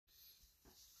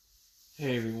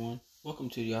Hey everyone, welcome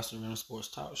to the Austin Reynolds Sports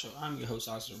Talk Show. I'm your host,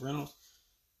 Austin Reynolds.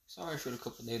 Sorry for the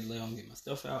couple day delay on getting my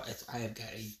stuff out, as I have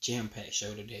got a jam-packed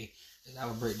show today. As I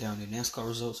will break down the NASCAR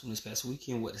results from this past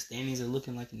weekend, what the standings are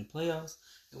looking like in the playoffs,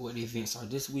 and what the events are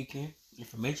this weekend. And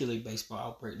for Major League Baseball,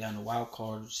 I'll break down the wild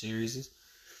card series.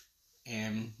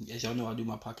 And as y'all know, I do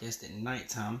my podcast at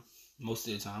nighttime, most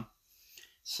of the time.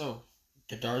 So,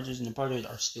 the Dodgers and the Padres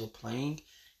are still playing.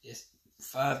 It's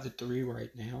 5-3 right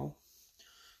now.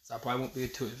 So I probably won't be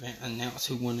able to announce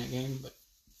who won that game, but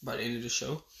by the end of the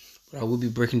show. But I will be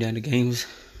breaking down the games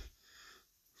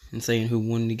and saying who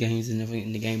won the games in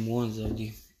the game ones of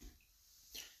the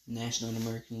National and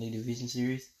American League Division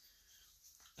Series.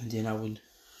 And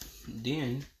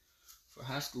then for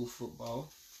high school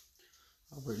football,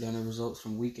 I'll break down the results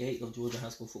from Week 8 of Georgia High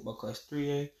School Football Class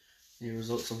 3A and the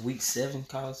results of Week 6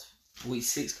 college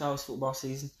football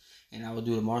season. And I will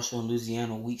do the Marshall and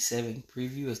Louisiana Week 7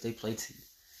 preview as they play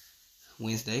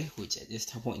Wednesday, which at this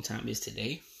point in time is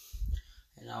today.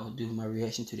 And I will do my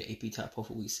reaction to the AP Top 4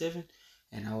 for Week 7.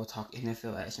 And I will talk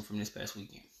NFL action from this past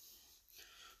weekend.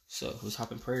 So let's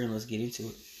hop in prayer and let's get into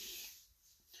it.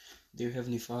 Dear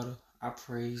Heavenly Father, I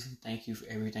praise and thank you for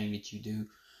everything that you do.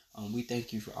 We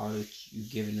thank you for all that you've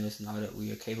given us and all that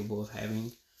we are capable of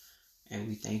having. And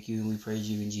we thank you and we praise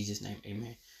you in Jesus' name.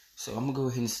 Amen. So I'm going to go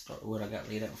ahead and start with what I got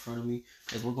laid out in front of me.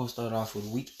 As we're going to start off with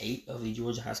Week 8 of the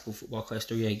Georgia High School Football Class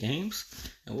 3A games.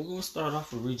 And we're going to start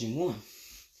off with Region 1.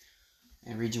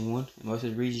 And Region 1, and most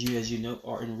of the regions, as you know,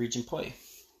 are in Region Play.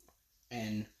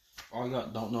 And all y'all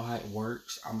don't know how it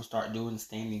works, I'm going to start doing the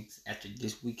standings after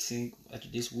this week's games.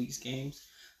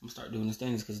 I'm going to start doing the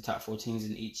standings because the top 4 teams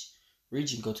in each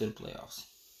region go to the playoffs.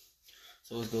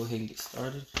 So let's go ahead and get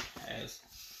started. As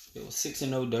it was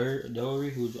 6-0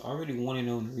 Dory, who's already 1-0 in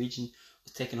the region,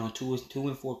 was taking on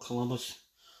 2-4 Columbus,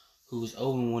 who was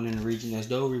 0-1 in the region, as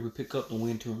Dory would pick up the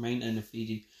win to remain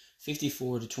undefeated,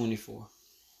 54-24.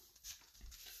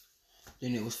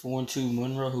 Then it was 4-2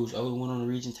 Monroe, who was 0-1 on the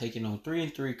region, taking on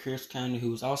 3-3 Crisp County,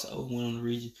 who was also 0-1 on the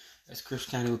region, as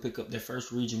Crisp County would pick up their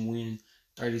first region win,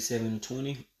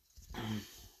 37-20.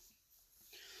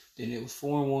 Then it was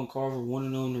 4-1 Carver,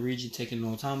 1-0 in the region, taking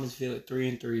on Thomasville at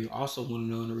 3-3, also 1-0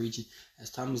 in the region,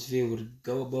 as Thomasville would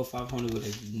go above 500 with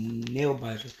a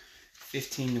nail-biter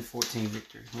 15-14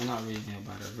 victory. Well, not really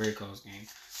nail-biter, a very close game.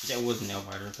 But that was a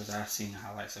nail-biter because I've seen the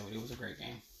highlights of it. It was a great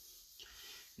game.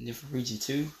 And then for Region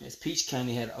 2, as Peach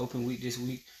County had an open week this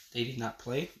week, they did not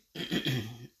play.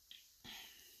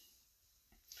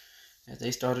 As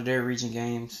they started their region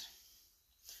games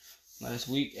last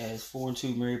week, as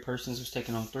 4-2 Mary Persons was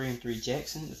taking on 3-3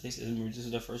 Jackson. As they said, this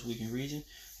is their first week in region.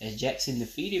 As Jackson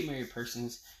defeated Mary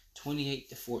Persons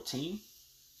 28-14.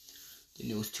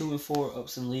 Then it was 2-4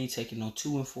 Upson Lee taking on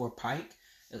 2-4 Pike,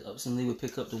 as Upson Lee would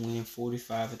pick up the win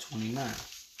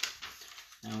 45-29.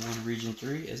 Now on Region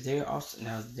 3, as they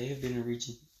have been in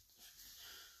region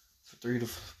for the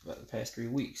past 3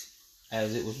 weeks.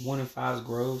 As it was 1-5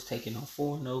 Groves taking on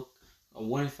 4-0.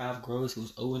 1-5 Groves, who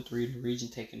was 0-3 in the region,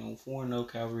 taking on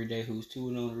 4-0 Calvary Day, who was 2-0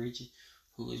 in the region,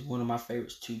 who is one of my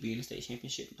favorites to be in the state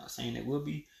championship. I'm not saying they will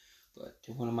be, but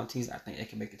they're one of my teams. I think they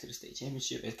can make it to the state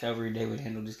championship, as Calvary Day would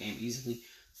handle this game easily,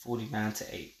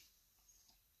 49-8.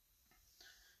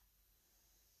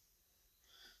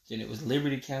 Then it was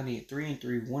Liberty County at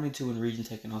 3-3, 1-2 in the region,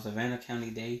 taking on Savannah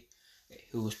County Day,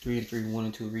 who was 3-3,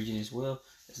 1-2 in the region as well,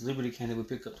 as Liberty County would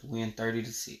pick up the win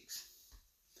 30-6.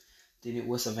 Then it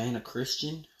was Savannah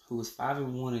Christian, who was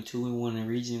 5-1 and 2-1 in the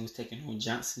region, was taking on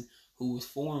Johnson, who was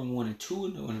 4-1 and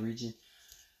 2-0 in the region,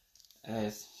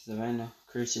 as Savannah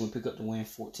Christian would pick up the win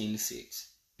 14-6.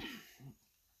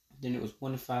 Then it was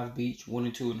 1-5 Beach,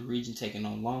 1-2 in the region, taking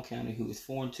on Long County, who was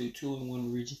 4-2, 2-1 in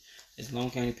the region, as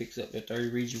Long County picks up their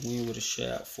third region win with a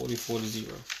shutout,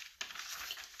 44-0.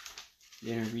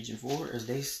 Then in Region 4, as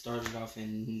they started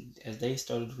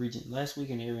the region last week,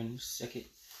 and they were in the second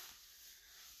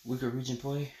week of region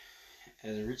play,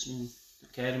 as Richmond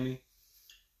Academy,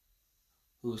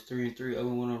 who was 3-3,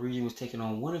 0-1 in the region, was taking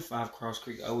on 1-5 Cross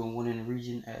Creek, 0-1 in the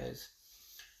region, as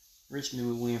Richmond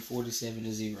would win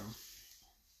 47-0.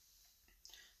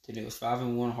 Then it was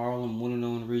 5-1 Harlem, 1-0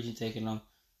 in the region, taking on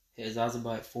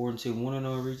Azazabite 4-2, 1-0 in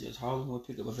the region, as Harlem would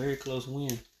pick up a very close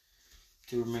win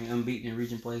to remain unbeaten in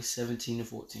region play,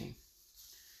 17-14.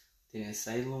 Then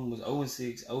Salem was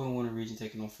 0-6, 0-1 in the region,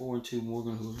 taking on 4-2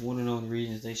 Morgan, who was 1-0 in the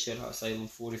region, as they shut out Salem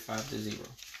 45-0.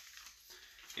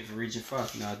 And for Region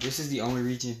 5, now this is the only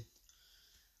region,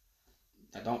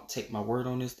 I don't take my word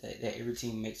on this, that every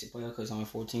team makes it playoff because only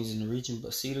 4 teams in the region,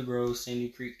 but Cedar Grove, Sandy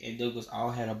Creek, and Douglas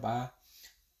all had a bye,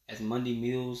 as Monday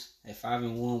Mills at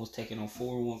 5-1 was taking on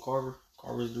 4-1 Carver.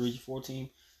 Carver is the Region 4 team.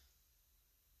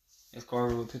 as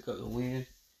Carver would pick up the win.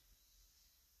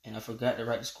 And I forgot to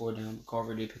write the score down, but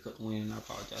Carver did pick up the win, and I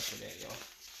apologize for that, y'all.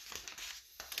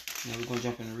 Now we're going to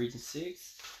jump into Region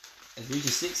 6. As Region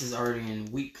 6 is already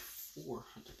in week 4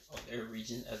 of their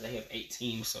region, as they have 8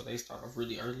 teams, so they start off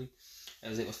really early.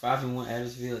 As it was 5-1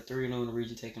 Adamsville, 3-0 in the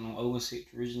region, taking on 0-6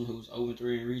 region, who was 0-3 in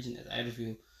the region, as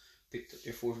Adamsville picked up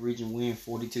their 4th region win,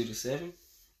 42-7.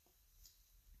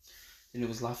 Then it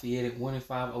was Lafayette at 1-5,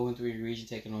 0-3 in the region,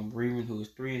 taking on Bremen, who was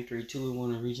 3-3, 2-1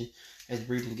 in the region, as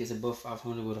Bremen gets above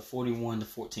 500 with a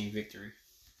 41-14 victory.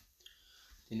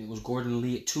 Then it was Gordon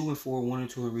Lee at 2-4,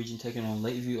 1-2 in the region, taking on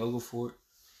Lakeview Ogleford,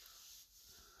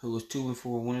 who was 2-4,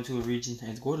 1-2 in the region,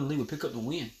 as Gordon Lee would pick up the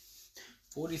win,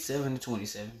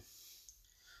 47-27.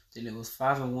 Then it was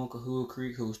 5-1 Cahoua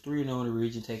Creek, who was 3-0 in the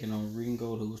region, taking on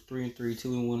Ringold, who was 3-3,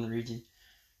 2-1 in the region,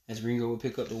 as Ringold would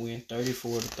pick up the win,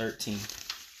 34-13.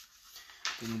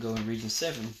 Then we go in Region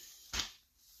 7,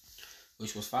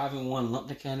 which was 5-1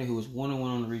 Lumpton County, who was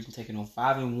 1-1 in the region, taking on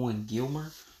 5-1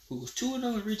 Gilmer, who was 2-0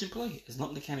 in region play, as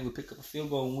Lumpton County would pick up a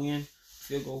field goal win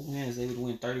as they would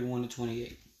win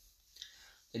 31-28.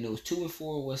 Then it was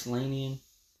 2-4 West Lanian,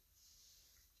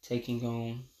 taking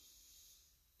on,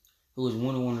 who was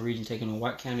 1-1 in the region, taking on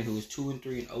White County, who was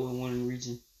 2-3 and 0-1 in the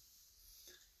region,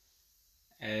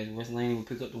 as West Lanian would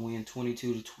pick up the win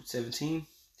 22-17.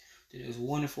 Then it was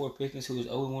 1-4 Pickens, who was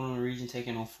 0-1 in the region,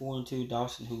 taking on 4-2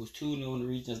 Dawson, who was 2-0 in the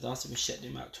region, as Dawson would shut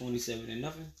them out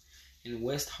 27-0. And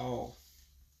West Hall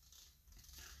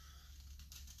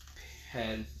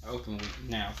had an open week.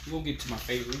 Now, we're going to get to my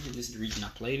favorite region. This is the region I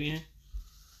played in.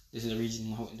 This is the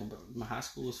region my high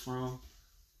school is from.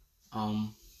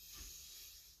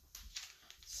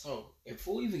 So,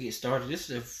 before we even get started, this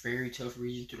is a very tough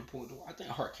region to the point where I think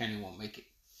Hart County won't make it.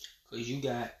 Because you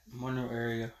got Monroe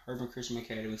area, Urban Christian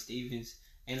Academy, Stevens,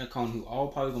 and Oconee, who all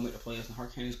probably going to make the playoffs. And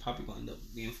Hart County is probably going to end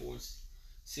up being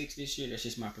 4-6 this year. That's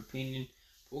just my opinion.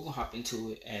 But we're going to hop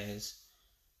into it as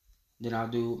then I'll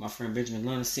do my friend Benjamin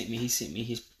Lund sent me his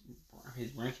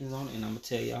rankings on it, and I'm going to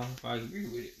tell y'all if I agree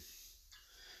with it.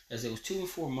 As it was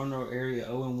 2-4 Monroe area,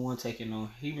 0-1 taking on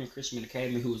Hebron Christian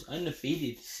Academy, who was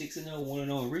undefeated, 6-0,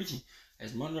 1-0 in region.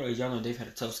 As Monroe, as y'all know, they've had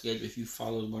a tough schedule if you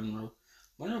follow Monroe.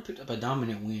 Monroe picked up a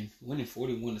dominant win, winning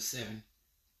 41-7.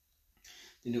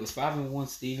 Then it was 5-1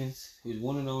 Stevens, who was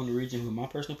 1-0 in the region, who in my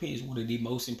personal opinion is one of the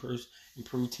most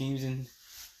improved teams in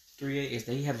 3A, as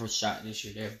they have a shot this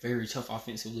year. They're very tough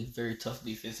offensively, very tough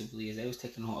defensively, as they was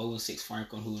taking on 0-6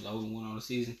 Franklin, who was 0-1 on the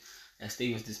season, as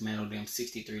Stevens dismantled them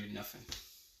 63-0.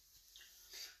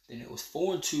 Then it was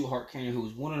 4-2 Hart County, who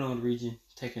was 1-0 in the region,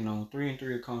 taking on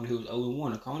 3-3 Oconee, who was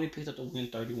 0-1. Oconee picked up the win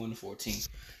 31-14.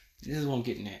 This is what I'm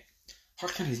getting at.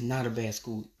 Hart County is not a bad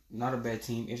school, not a bad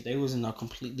team. If they was in a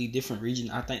completely different region,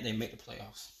 I think they make the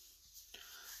playoffs.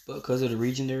 But because of the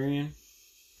region they're in,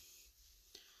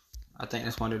 I think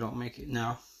that's why they don't make it.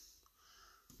 Now,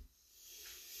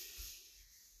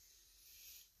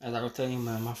 as I was telling you,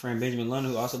 my friend Benjamin Lund,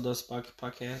 who also does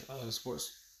podcast, the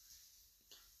Sports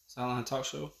Sideline Talk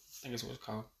Show, I think that's what it's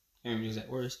called. I can't use that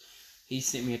words. He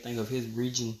sent me a thing of his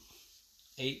Region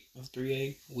 8 of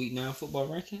 3A Week 9 football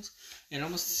rankings, and we're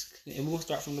gonna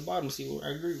start from the bottom to see where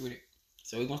I agree with it.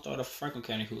 So we're gonna start off with Franklin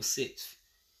County, who was 6th.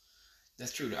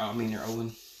 That's true. I mean, they're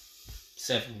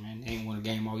 0-7, man. They ain't won a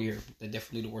game all year. They're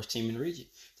definitely the worst team in the region.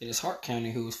 Then it's Hart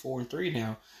County, who is 4-3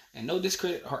 now, and no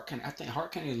discredit Hart County. I think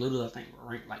Hart County is literally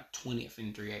ranked like 20th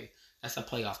in 3A. That's a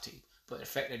playoff team. But the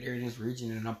fact that they're in this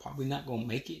region and I'm probably not gonna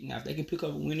make it. Now, if they can pick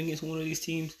up a win against one of these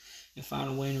teams and find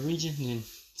a way in the region, then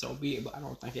so be it. But I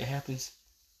don't think it happens.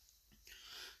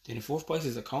 Then in 4th place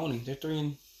is Oconee. They're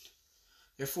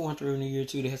 4-3 in the year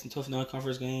too. They had some tough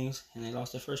non-conference games, and they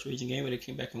lost their first region game, but they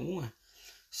came back and won.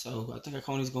 So I think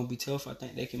Oconee's gonna be tough. I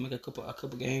think they can make a couple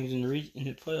games in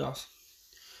the playoffs.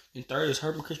 And 3rd is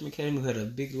Herman Christian Academy, who had a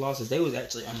big loss. They was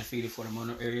actually undefeated for the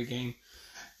Monroe area game.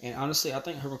 And honestly, I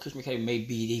think Herman Christian Academy may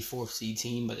be the 4th seed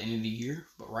team by the end of the year.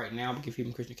 But right now, I'm give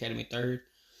Herman Christian Academy 3rd.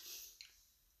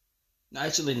 No,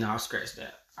 I'll scratch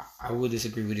that. I would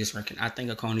disagree with this ranking. I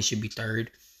think Oconee should be 3rd.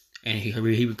 And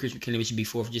Hebron Christian Academy should be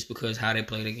 4th just because how they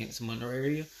played against the Monroe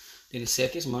area. Then the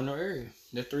 2nd is Monroe area.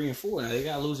 They're 3-4. Now, they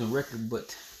got a losing record,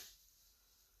 but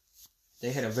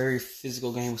they had a very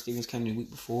physical game with Stevens County the week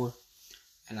before.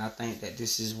 And I think that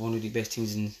this is one of the best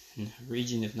teams in the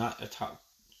region, if not a top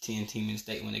 10 team in the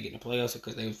state when they get in the playoffs,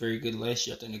 because they were very good last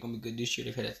year. I think they're going to be good this year.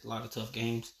 They've had a lot of tough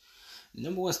games. The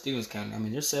number 1 Stevens County. I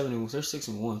mean, they're 6-1,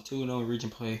 2-0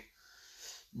 region play.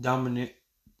 Dominant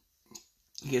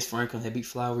against Franklin. They beat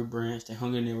Flowery Branch. They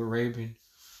hung in there with Raven.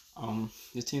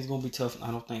 This team's going to be tough.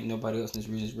 I don't think nobody else in this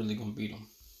region is really going to beat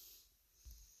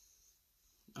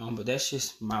them. But that's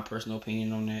just my personal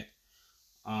opinion on that.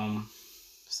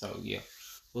 So, yeah,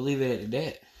 we'll leave it at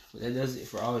that. But that does it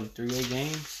for all the 3A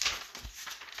games.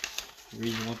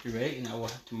 Region 1 through 8. And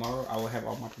tomorrow I will have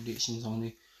all my predictions on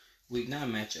the Week 9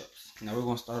 matchups. Now, we're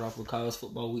going to start off with college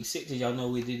football Week 6. As y'all know,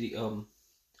 we did the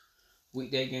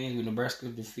weekday games with Nebraska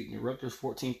defeating the Rutgers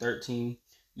 14-13.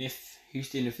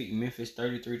 Houston defeating Memphis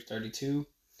 33-32.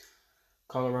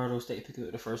 Colorado State picked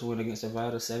up the first win against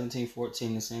Nevada 17-14.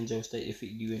 And San Jose State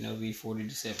defeated UNLV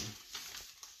 40-7.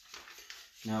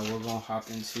 Now we're going to hop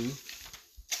into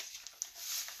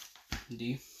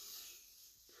the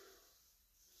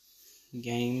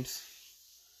games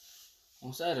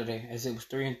on Saturday, as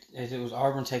it was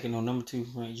Auburn taking on number 2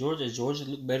 ranked Georgia. Georgia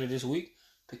looked better this week,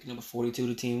 picking up a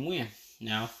 42-10 win.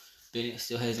 Now, Bennett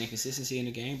still has inconsistency in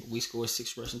the game, but we scored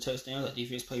 6 rushing touchdowns. Our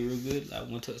defense played real good, like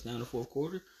 1 touchdown in the fourth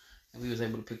quarter, and we was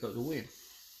able to pick up the win.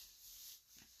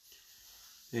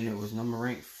 Then it was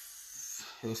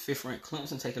 5th ranked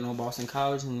Clemson taking on Boston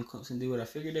College, and Clemson did what I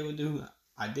figured they would do.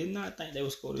 I did not think they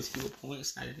would score this few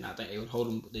points. I did not think they would hold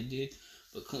them, but they did.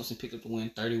 But Clemson picked up the win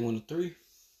 31-3.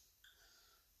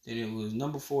 Then it was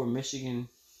number 4 Michigan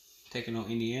taking on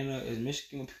Indiana, as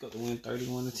Michigan picked up the win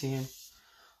 31-10.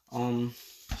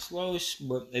 Slowish,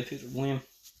 but they picked up the win.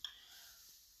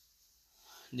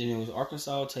 Then it was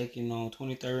Arkansas taking on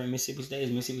 23rd Mississippi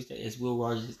State. As Will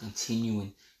Rogers is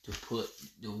continuing to put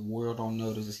the world on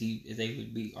notice as they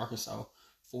would beat Arkansas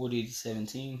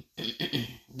 40-17.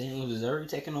 Then it was Missouri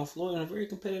taking on Florida in a very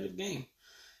competitive game,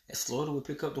 as Florida would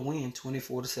pick up the win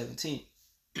 24-17.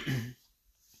 Then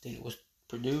it was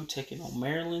Purdue taking on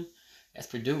Maryland, as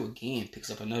Purdue again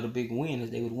picks up another big win, as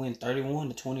they would win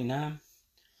 31-29. Then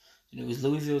it was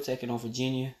Louisville taking on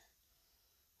Virginia,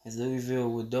 as Louisville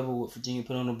would double what Virginia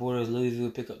put on the board, as Louisville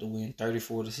would pick up the win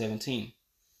 34-17.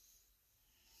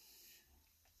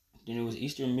 Then it was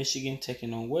Eastern Michigan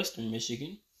taking on Western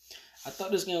Michigan. I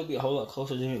thought this game would be a whole lot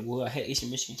closer than it was. I had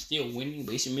Eastern Michigan still winning,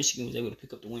 but Eastern Michigan was able to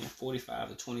pick up the win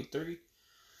 45-23.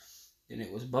 Then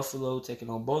it was Buffalo taking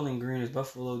on Bowling Green, as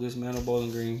Buffalo dismantled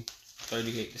Bowling Green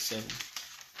 38-7.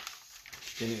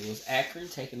 Then it was Akron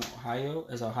taking on Ohio,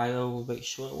 as Ohio would make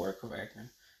short work of Akron,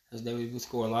 as they would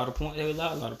score a lot of points. They would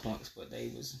allow a lot of points, but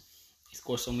they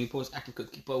scored so many points, Akron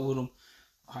couldn't keep up with them.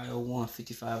 Ohio won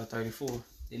 55-34.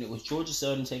 Then it was Georgia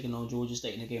Southern taking on Georgia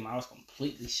State in the game I was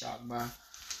completely shocked by.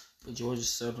 But Georgia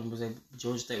State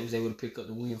was able to pick up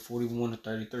the win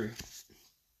 41-33.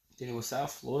 Then it was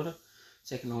South Florida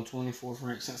taking on 24th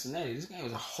ranked Cincinnati. This game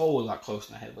was a whole lot closer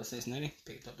than I had, but Cincinnati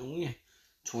picked up the win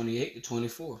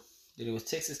 28-24. Then it was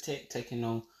Texas Tech taking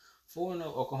on 4-0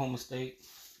 Oklahoma State,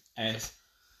 as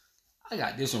I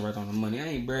got this one right on the money. I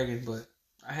ain't bragging, but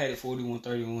I had it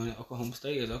 41-31 Oklahoma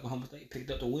State, as Oklahoma State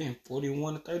picked up the win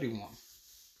 41-31.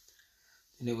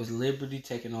 And it was Liberty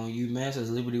taking on UMass,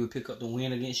 as Liberty would pick up the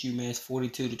win against UMass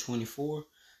 42-24.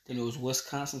 Then it was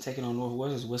Wisconsin taking on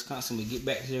Northwestern, as Wisconsin would get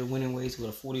back to their winning ways with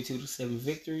a 42-7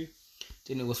 victory.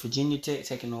 Then it was Virginia Tech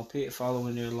taking on Pitt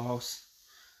following their loss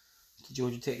to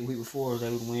Georgia Tech the week before, as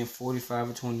they would win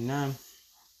 45-29. Then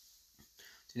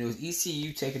it was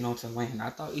ECU taking on Tulane. I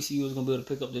thought ECU was going to be able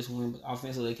to pick up this win, but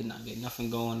offensively they could not get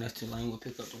nothing going, as Tulane would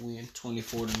pick up the win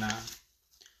 24-9.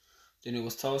 Then it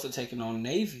was Tulsa taking on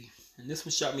Navy. And this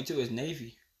one shocked me too, as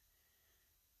Navy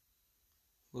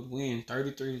would win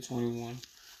 33-21. I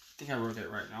think I wrote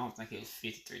that right now. I don't think it was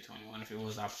 53-21. If it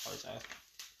was, I apologize.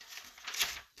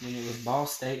 Then it was Ball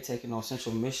State taking on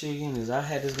Central Michigan, as I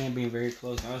had this game being very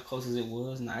close, not as close as it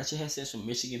was. And I actually had Central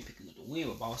Michigan picking up the win,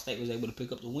 but Ball State was able to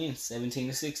pick up the win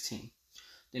 17-16.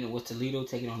 Then it was Toledo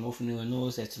taking on Northern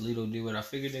Illinois, as Toledo did what I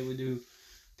figured they would do,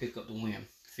 pick up the win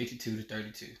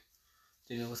 52-32.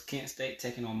 Then it was Kent State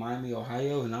taking on Miami,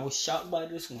 Ohio, and I was shocked by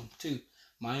this one too.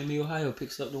 Miami, Ohio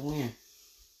picks up the win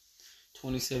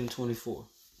 27-24.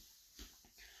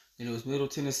 Then it was Middle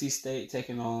Tennessee State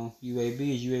taking on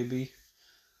UAB, as UAB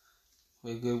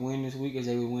with a good win this week, as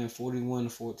they would win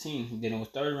 41-14. Then it was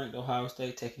 3rd ranked Ohio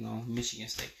State taking on Michigan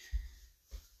State.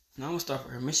 Now I'm going to start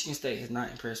here. Michigan State has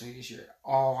not impressed me this year at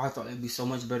all. I thought they'd be so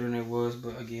much better than it was,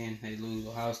 but again, they lose.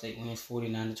 Ohio State wins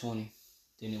 49-20.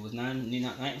 Then it was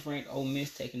 9th ranked Ole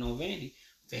Miss taking on Vandy.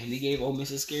 Vandy gave Ole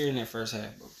Miss a scare in that first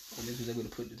half, but Ole Miss was able to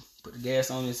put the gas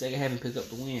on in the second half and pick up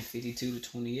the win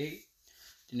 52-28.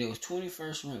 Then it was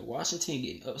 21st ranked Washington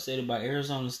getting upset by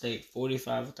Arizona State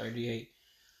 45-38.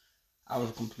 I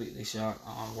was completely shocked.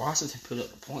 Washington put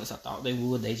up the points I thought they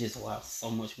would. They just allowed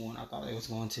so much more than I thought they was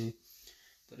going to.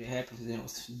 But it happened. Then it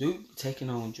was Duke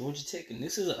taking on Georgia Tech, and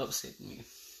this is an upset to me.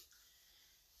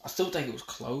 I still think it was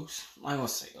close. I ain't going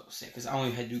to say upset, because I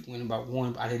only had Duke winning by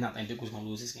 1, but I did not think Duke was going to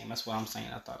lose this game. That's what I'm saying.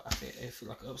 It felt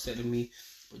like an upset to me.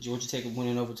 But Georgia Tech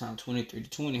winning overtime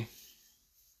 23-20.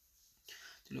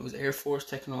 Then Then it was Air Force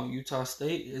taking on Utah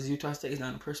State. As Utah State is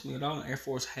not impressing me at all, and Air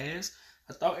Force has.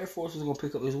 I thought Air Force was going to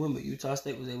pick up this win, but Utah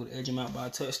State was able to edge them out by a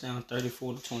touchdown,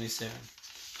 34-27.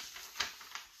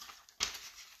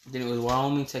 Then it was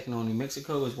Wyoming taking on New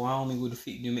Mexico. It was Wyoming would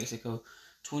defeat New Mexico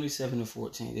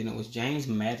 27-14. Then it was James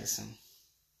Madison,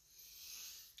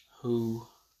 who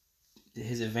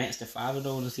has advanced to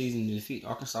 5-0 in the season to defeat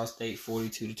Arkansas State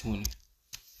 42-20.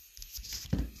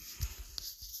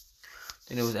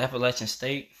 Then it was Appalachian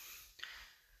State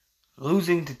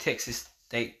losing to Texas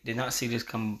State. Did not see this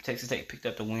come. Texas State picked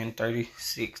up the win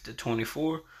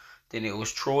 36-24. Then it was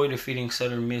Troy defeating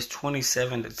Southern Miss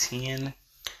 27-10.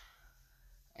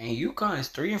 And UConn is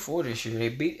 3-4 this year. They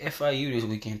beat FIU this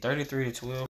weekend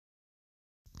 33-12.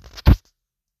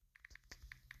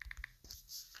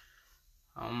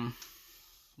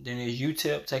 Then there's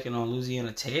UTEP taking on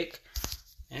Louisiana Tech.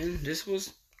 And this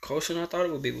was closer than I thought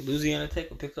it would be. But Louisiana Tech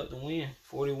would pick up the win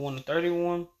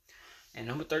 41-31. And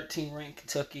number 13 ranked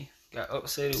Kentucky got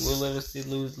upset. Will Levis did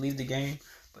leave the game,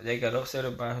 but they got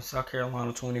upset by South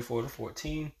Carolina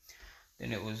 24-14.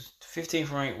 Then it was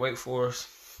 15th ranked Wake Forest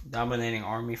dominating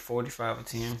Army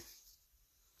 45-10.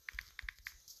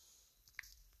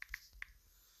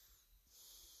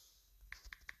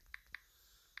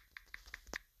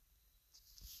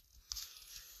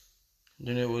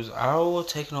 Then it was Iowa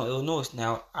taking on Illinois.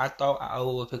 Now, I thought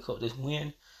Iowa would pick up this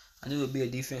win. I knew it would be a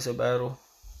defensive battle.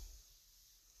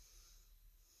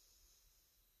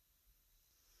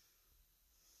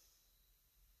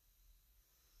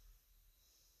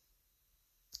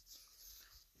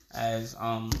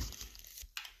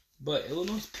 But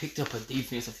Illinois picked up a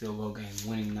defensive field goal game,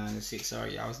 winning 9-6.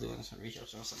 Sorry, I was doing some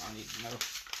research on something I need to know.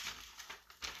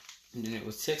 And then it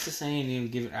was Texas A&M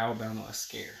giving Alabama a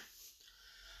scare.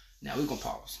 Now we're gonna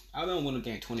pause. Alabama won the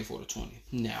game 24-20.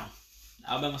 Now,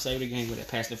 Alabama saved the game with that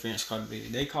pass interference call.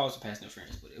 They caused the pass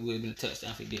interference, but it would have been a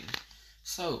touchdown if they didn't.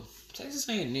 So Texas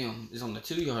A&M is on the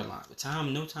 2-yard line with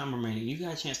no time remaining. You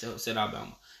got a chance to upset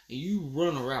Alabama, and you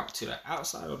run a route to the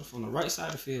outside from the right side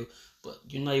of the field, but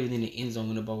you're not even in the end zone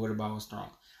where the ball was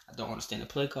thrown. I don't understand the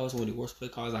play calls. One of the worst play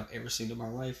calls I've ever seen in my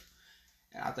life.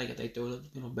 And I think if they throw it up,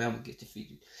 Alabama gets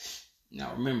defeated.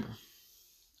 Now remember,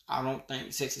 I don't think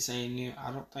Texas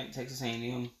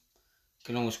A&M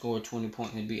can only score 20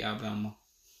 points and beat Alabama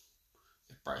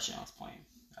if Bryce Young's playing.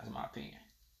 That's my opinion.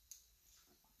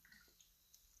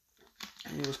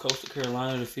 And it was Coastal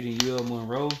Carolina defeating UL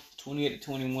Monroe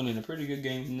 28-21 in a pretty good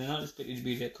game. Not expected to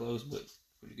be that close, but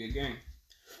pretty good game.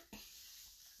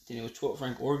 Then it was 12th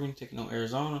ranked Oregon taking on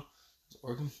Arizona.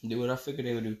 Oregon did what I figured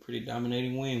they would do. Pretty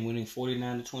dominating win, winning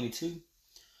 49-22.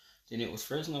 Then it was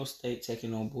Fresno State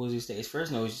taking on Boise State.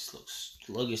 Fresno just looks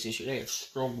sluggish this year. They have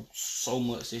struggled so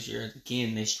much this year.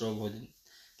 Again, they struggled.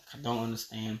 I don't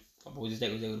understand. But Boise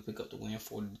State was able to pick up the win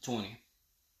 40-20.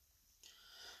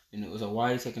 Then it was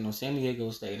Hawaii taking on San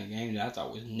Diego State in a game that I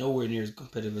thought was nowhere near as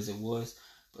competitive as it was.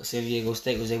 But San Diego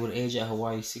State was able to edge out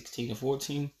Hawaii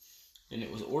 16-14. Then it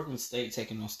was Oregon State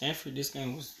taking on Stanford. This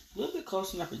game was a little bit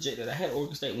closer than I projected. I had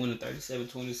Oregon State winning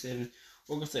 37-27.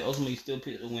 Oregon State ultimately still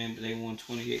picked the win, but they won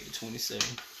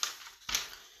 28-27.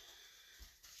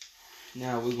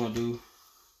 Now we're going to do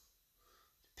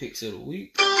picks of the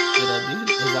week. What I did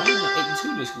is I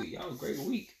went 8-2 this week. Y'all had a great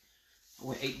week. I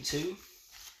went 8-2.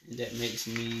 And that makes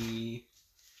me...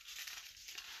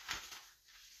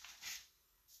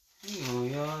 Hang on,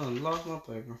 y'all. I lost my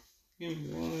paper. Give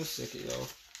me 1 second, y'all.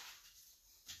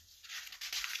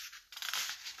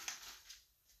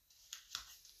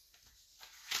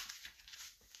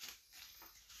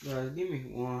 Guys, give me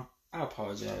one. I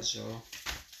apologize, y'all.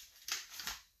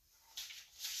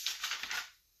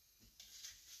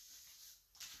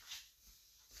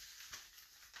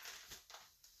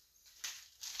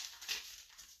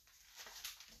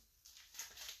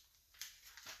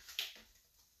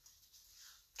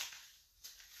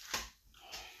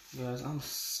 Guys, I'm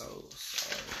so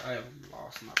sorry. I have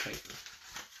lost my paper.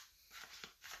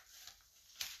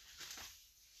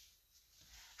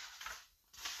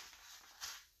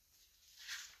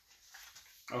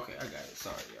 Okay, I got it.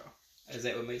 Sorry, y'all. As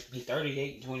that would make me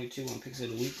 38-22 on picks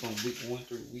of the week on week 1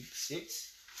 through week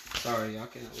 6. Sorry, y'all.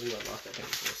 Cannot believe I lost that paper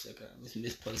for a second. I just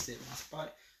misplaced it in my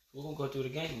spot. We're going to go through the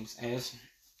games. As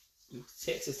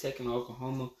Texas taking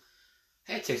Oklahoma.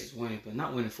 Had Texas winning, but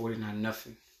not winning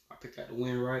 49-0. I picked out the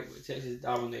win right, but Texas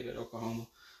dominated Oklahoma.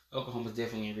 Oklahoma's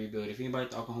definitely in rebuild. If anybody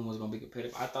thought Oklahoma was going to be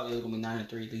competitive, I thought they was going to be 9-3,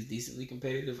 at least decently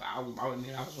competitive. I would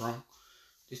admit I was wrong.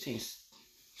 This team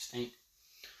stink.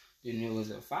 Then there was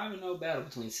a 5-0 battle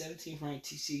between 17th ranked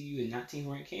TCU and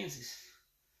 19th ranked Kansas.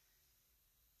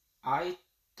 I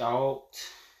thought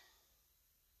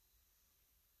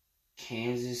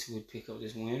Kansas would pick up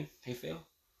this win. They fell.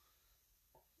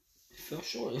 It fell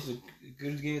short. It's a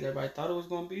good game that everybody thought it was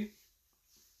going to be.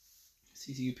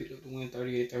 CCU picked up the win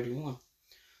 38-31.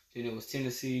 Then it was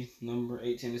Tennessee, number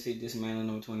 8 Tennessee, dismantling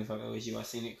number 25 LSU. I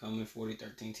seen it coming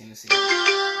 40-13 Tennessee.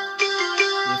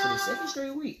 Then for the second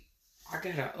straight week, I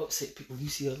got to upset people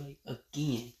UCLA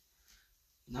again.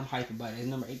 And I'm hyped about it. It's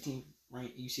number 18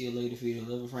 ranked UCLA defeated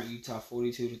 11th ranked Utah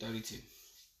 42-32.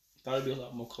 Thought it'd be a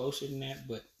lot more closer than that,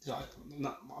 but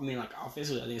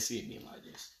offensively, I didn't see it being like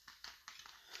this.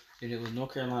 Then it was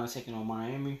North Carolina taking on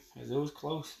Miami, as it was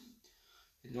close.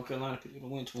 North Carolina picked up the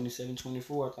win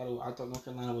 27-24. I thought North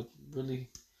Carolina would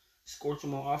really scorch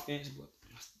them on offense, but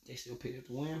they still picked up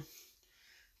the win.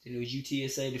 Then it was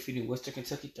UTSA defeating Western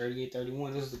Kentucky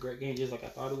 38-31. This was a great game, just like I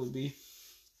thought it would be.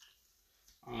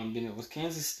 Then it was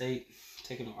Kansas State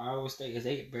taking on Iowa State, as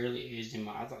they barely edged them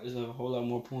out. I thought this would have a whole lot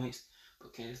more points,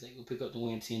 but Kansas State will pick up the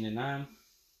win 10-9.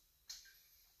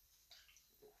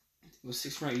 It was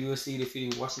 6th ranked USC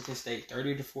defeating Washington State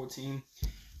 30-14.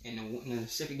 And the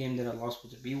second game that I lost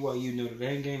was the BYU Notre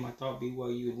Dame game. I thought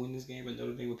BYU would win this game, but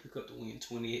Notre Dame would pick up the win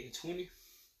 28-20.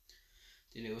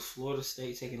 Then it was Florida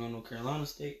State taking on North Carolina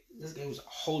State. This game was a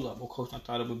whole lot more close than I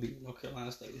thought it would be. North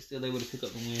Carolina State was still able to pick up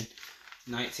the win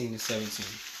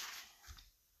 19-17.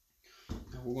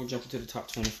 Now we're going to jump into the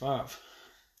top 25.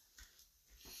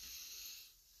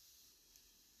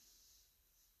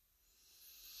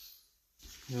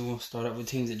 We're going to start out with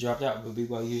teams that dropped out, but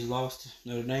BYU's lost.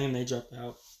 Notre Dame, they dropped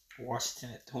out.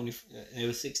 Washington at 20, it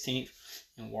was 16th,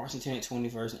 and Washington at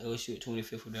 21st, and LSU at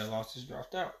 25th with their losses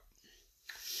dropped out.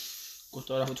 We'll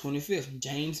start off with 25th.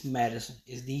 James Madison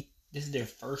this is their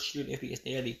first year at FBS.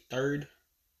 They are the third.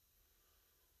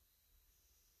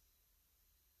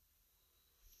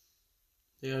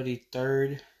 They are the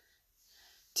third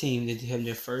team that have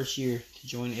their first year to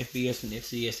join the FBS and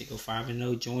FCS. They go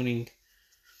 5-0, joining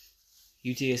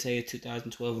UTSA in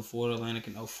 2012 and Florida Atlantic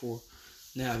in 2004.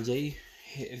 Now,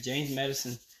 if James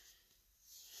Madison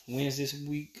wins this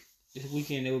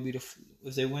weekend, they will be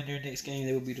if they win their next game,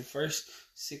 they will be the first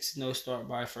 6-0 start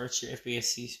by a first-year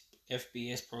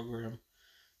FBS program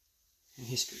in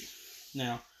history.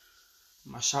 Now,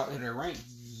 am I shocked that they're ranked?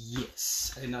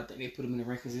 Yes. I did not think they put them in the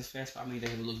rankings this fast, but they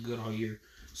have looked good all year.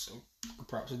 So,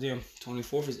 props to them.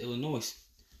 24th is Illinois.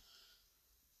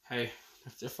 Hey,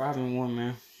 if they're 5-1,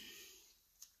 man,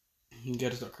 you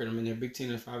got to start crediting them in their Big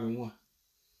Ten at 5-1.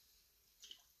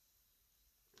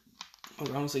 I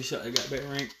don't say shot they got back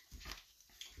ranked,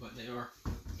 but they are.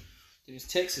 Then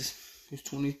it's Texas, who's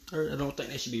 23rd. I don't think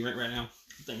they should be ranked right now.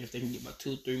 I think if they can get about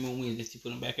 2 or 3 more wins, they should put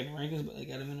them back in the rankings, but they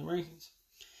got them in the rankings.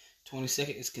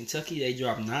 22nd is Kentucky. They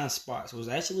dropped 9 spots. I was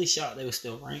actually shocked they were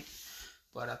still ranked,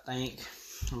 but I think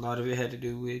a lot of it had to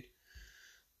do with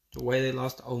the way they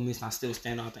lost to Ole Miss. And I still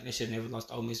stand on. I think they should have never lost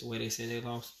to Ole Miss the way they said they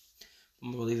lost.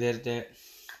 I'm gonna leave that at that.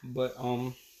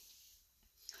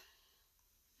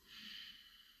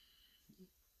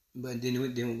 But then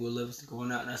with Will Levis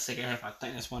going out in that second half, I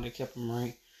think that's why they kept them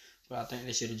ranked. But I think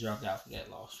they should have dropped out for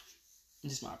that loss.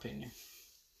 Just my opinion.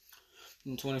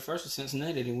 And 21st was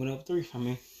Cincinnati. They went up 3. I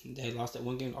mean, they lost that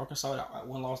one game to Arkansas. That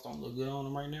one loss don't look good on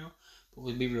them right now. But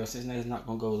let's be real, Cincinnati's not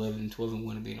going to go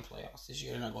 11-12 and be in the playoffs this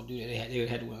year. They're not going to do that. They would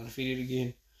have to win undefeated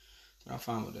again. But I'm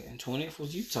fine with that. And 20th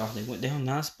was Utah. They went down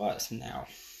 9 spots. Now,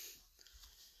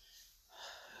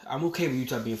 I'm okay with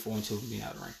Utah being 4-2 and being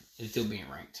out of ranking. And still being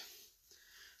ranked.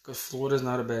 Because Florida's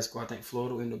not a bad squad. I think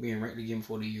Florida will end up being ranked again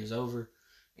before the year's over.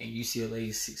 And UCLA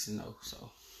is 6-0.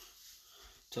 So,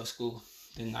 tough school.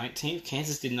 Then 19th,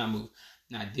 Kansas did not move.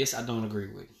 Now, this I don't agree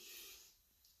with.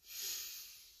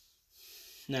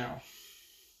 Now,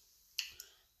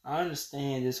 I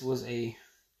understand this was a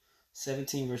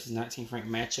 17 versus 19 ranked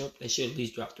matchup. They should at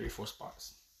least drop 3 or 4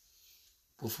 spots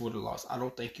before the loss. I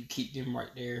don't think you keep them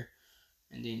right there.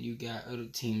 And then you got other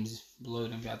teams below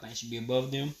them that I think should be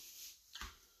above them.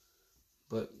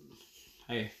 But,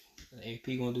 hey, the AP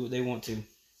going to do what they want to.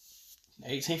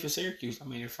 18th for Syracuse. I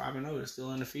mean, they're 5-0. They're still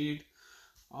undefeated.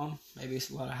 Maybe it's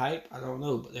a lot of hype. I don't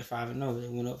know. But they're 5-0. They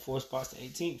went up 4 spots to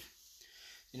 18th.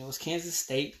 You know, it's Kansas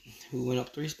State who went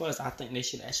up 3 spots. I think they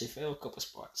should actually fail a couple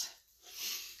spots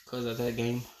because of that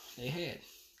game they had.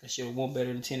 They should have won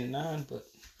better than 10-9, but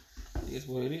it is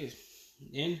what it is.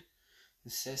 Then,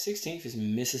 16th is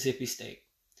Mississippi State.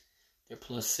 They're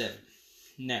 +7.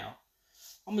 Now,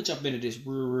 I'm going to jump into this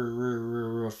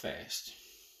real fast.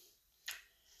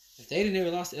 If they had never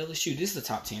lost to LSU, this is a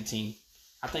top 10 team.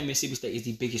 I think Mississippi State is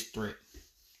the biggest threat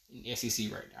in the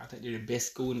SEC right now. I think they're the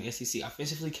best school in the SEC.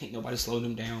 Offensively, can't nobody slow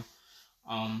them down.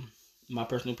 In my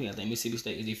personal opinion, I think Mississippi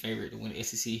State is the favorite to win the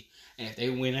SEC. And if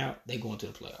they win out, they go into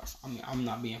the playoffs. I mean, I'm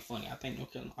not being funny. I think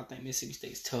Mississippi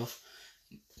State is tough.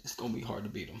 It's going to be hard to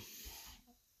beat them.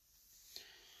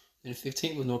 Then the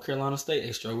 15th was North Carolina State.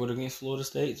 They struggled against Florida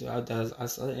State, so I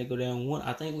saw that they go down 1.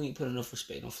 I think we ain't put enough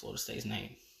respect on Florida State's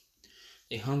name.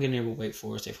 They hung in there with Wake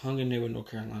Forest. They've hung in there with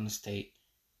North Carolina State.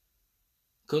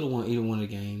 Could have won either one of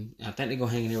the game. And I think they're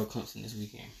going to hang in there with Clemson this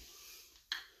weekend.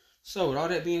 So, with all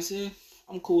that being said,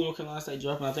 I'm cool with North Carolina State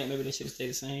dropping. I think maybe they should have stayed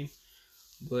the same.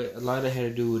 But a lot of that had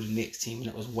to do with the next team, and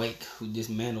that was Wake, who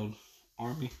dismantled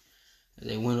Army.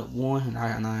 They went up 1, and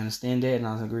I understand that, and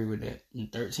I agree with that.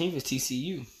 And 13th is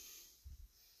TCU.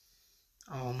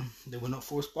 They went up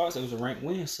 4 spots. It was a ranked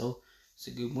win, so it's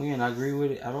a good win. I agree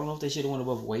with it. I don't know if they should have went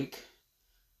above Wake.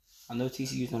 I know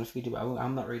TCU's not defeated, but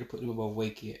I'm not ready to put them above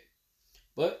Wake yet.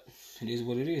 But it is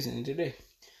what it is at the end of the day.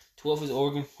 12th is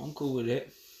Oregon. I'm cool with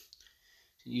that.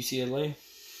 UCLA,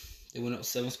 they went up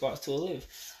 7 spots to 11.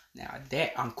 Now,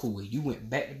 that I'm cool with. You went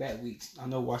back-to-back weeks. I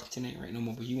know Washington ain't ranked no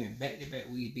more, but you went back-to-back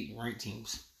weeks beating ranked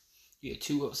teams. You had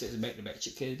 2 upsets back-to-back.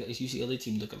 Chip Kelly got his UCLA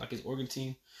team looking like his Oregon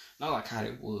team. Not like how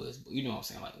it was, but you know what I'm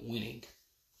saying, like winning.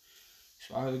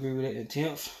 So I would agree with that. The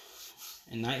 10th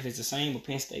and 9th is the same, but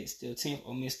Penn State's still 10th.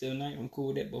 Ole Miss still 9th. I'm cool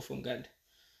with that. Both of them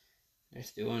they're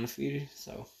still undefeated.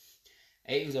 So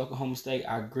 8th is Oklahoma State.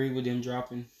 I agree with them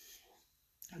dropping.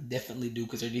 I definitely do,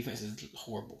 because their defense is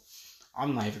horrible.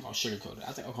 I'm not even going to sugarcoat it.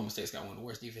 I think Oklahoma State's got one of the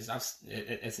worst defenses.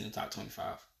 That's in the top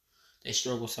 25. They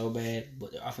struggle so bad,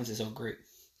 but their offense is so great.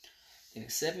 Then the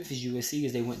 7th is USC,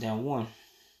 as they went down 1.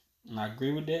 And I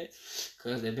agree with that,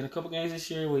 because there have been a couple games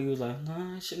this year where you was like,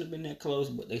 nah, it shouldn't have been that close,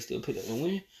 but they still picked up the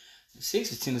win. The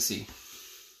 6th is Tennessee.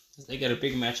 They got a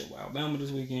big matchup with Alabama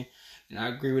this weekend. And I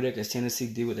agree with that, because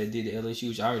Tennessee did what they did to LSU,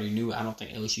 which I already knew. I don't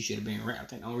think LSU should have been ranked. I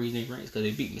think the only reason they ranked is because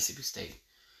they beat Mississippi State.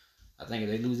 I think if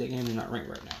they lose that game, they're not ranked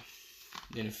right now.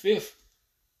 Then the 5th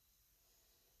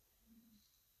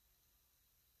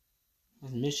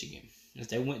was Michigan, as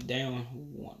they went down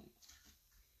 1.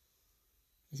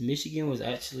 As Michigan was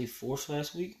actually 4th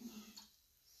last week,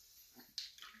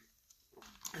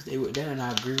 as they went down, and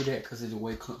I agree with that because of the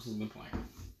way Clemson's been playing.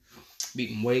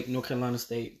 Beating Wake, North Carolina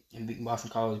State, and beating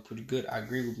Boston College is pretty good. I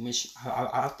agree with Michigan.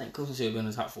 I think Clemson should have been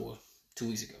in the top 4 2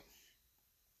 weeks ago.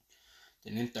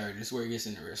 Then in 3rd, this is where it gets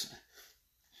interesting.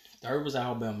 3rd was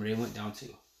Alabama. They went down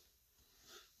 2.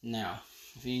 Now,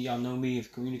 if any of y'all know me, if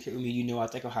you communicate with me, you know I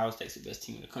think Ohio State's the best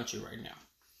team in the country right now.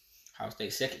 Ohio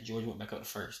State 2nd. Georgia went back up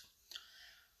to 1st.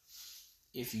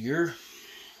 If you're...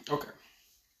 Okay.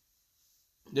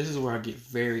 This is where I get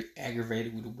very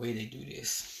aggravated with the way they do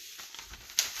this.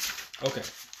 Okay.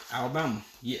 Alabama.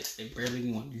 Yes, they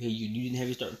barely won. You didn't have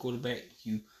your starting quarterback.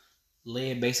 You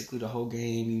led basically the whole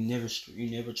game. You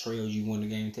never trailed. You won the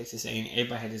game. Texas A&M.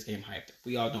 Everybody had this game hyped up.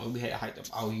 We all know we had it hyped up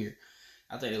all year.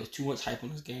 I think there was too much hype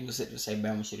on this game to say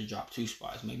Bama should have dropped 2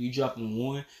 spots. Maybe you drop them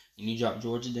 1, and you drop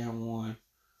Georgia down 1,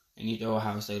 and you throw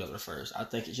Ohio State up to 1st. I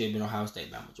think it should have been Ohio State,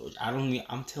 Bama, Georgia.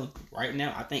 I'm telling you right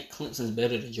now, I think Clemson's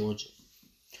better than Georgia.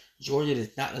 Georgia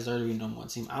does not deserve to be number 1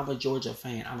 team. I'm a Georgia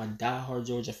fan. I'm a diehard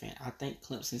Georgia fan. I think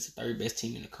Clemson's the 3rd best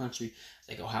team in the country. I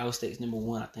think Ohio State's number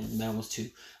 1. I think Bama's 2.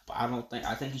 But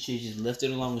I think you should have just left it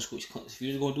alone and switched Clemson. If you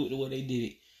was going to do it the way they did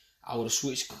it, I would have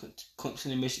switched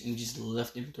Clemson and Michigan and just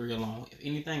left them 3 alone. If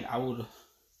anything, I would have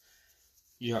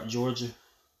dropped Georgia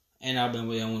and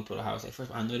Alabama. I want to put Ohio State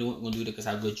first. I know they weren't going to do that because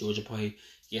how good Georgia played.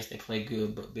 Yes, they played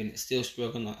good, but Bennett's still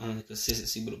struggling on the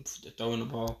consistency with the throwing the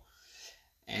ball.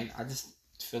 And I just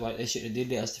feel like they should have did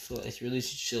that. I just feel like they really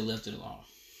should have left it alone.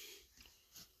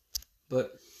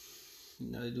 But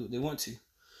they do what they want to.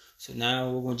 So now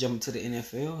we're going to jump into the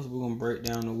NFL. We're going to break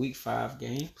down the Week 5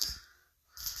 games.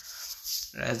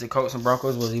 As the Colts and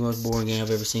Broncos was the most boring game I've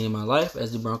ever seen in my life.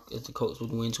 As the Colts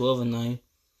would win 12-9.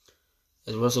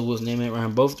 As Russell Wilson, they went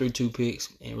around both threw 2 picks,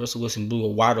 and Russell Wilson blew a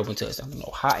wide open touchdown. I don't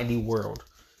know how in the world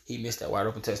he missed that wide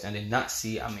open touchdown. I did not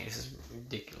see it. I mean, this is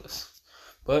ridiculous.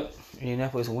 But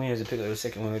Indianapolis wins to pick up the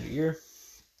 2nd win of the year.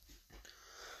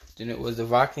 Then it was the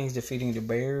Vikings defeating the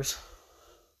Bears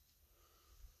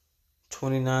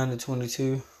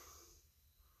 29-22.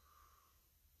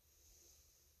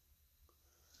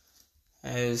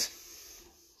 As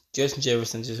Justin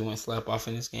Jefferson just went slap off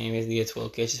in this game as he had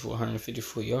 12 catches for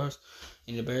 154 yards.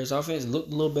 And the Bears offense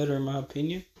looked a little better in my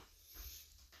opinion.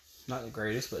 Not the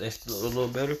greatest, but they still looked a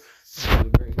little better. It was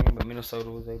a great game, but Minnesota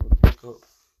was able to pick up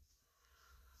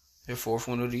their 4th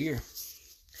win of the year.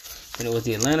 And it was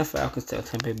the Atlanta Falcons to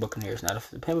Tampa Bay Buccaneers. Now,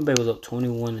 the Tampa Bay was up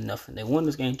 21-0. They won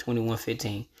this game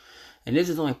 21-15. And this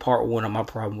is only part 1 of my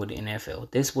problem with the NFL.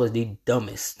 This was the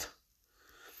dumbest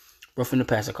roughing the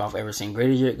passer call I've ever seen.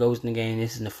 Grady Jarrett goes in the game.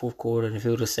 This is in the 4th quarter. The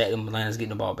field is set, and Atlanta's getting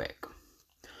the ball back.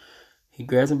 He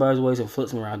grabs him by his waist and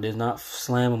flips him around. Does not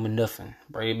slam him or nothing.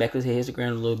 Brady back his head, hits the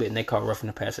ground a little bit, and they call roughing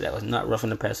the passer. That was not roughing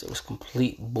the passer. It was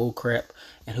complete bull crap.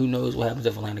 And who knows what happens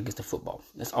if Atlanta gets the football.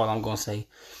 That's all I'm going to say.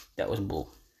 That was bull.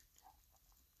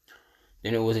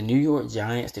 Then it was the New York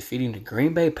Giants defeating the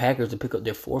Green Bay Packers to pick up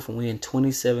their fourth win,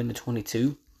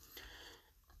 27-22.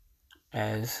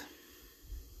 As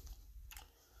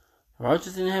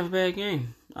Rodgers didn't have a bad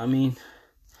game. I mean,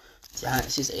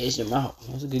 Giants just edged them out.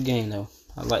 It was a good game, though.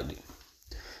 I liked it.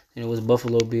 And it was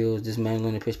Buffalo Bills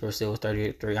dismantling the Pittsburgh Steelers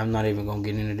 38-3. I'm not even going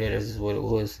to get into that. That's just what it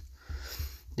was.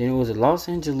 Then it was the Los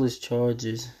Angeles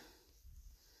Chargers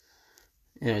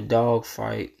in a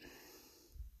dogfight.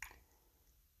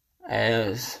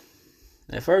 As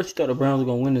at first you thought the Browns were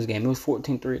going to win this game. It was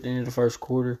 14-3 at the end of the first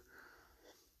quarter.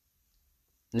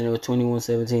 Then it was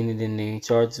 21-17, and then the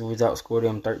Chargers was outscored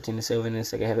them 13-7 in the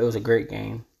second half. It was a great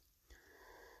game.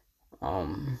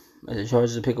 As the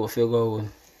Chargers would pick up a field goal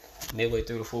midway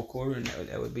through the fourth quarter, and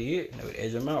that would be it. That would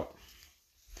edge them out.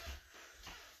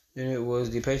 Then it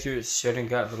was the Patriots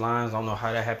shutting out the Lions. I don't know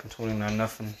how that happened,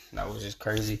 29-0. That was just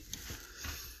crazy.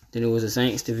 Then it was the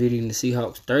Saints defeating the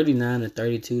Seahawks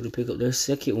 39-32 to pick up their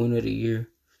second win of the year.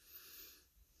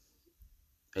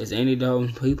 As Andy Dalton,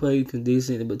 he played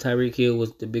decent, but Tyreek Hill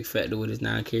was the big factor with his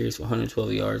 9 carries for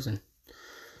 112 yards and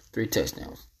 3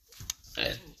 touchdowns.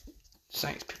 As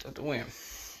Saints picked up the win.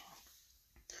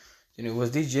 Then it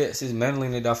was the Jets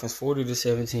dismantling the Dolphins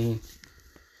 40-17.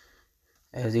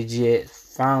 As the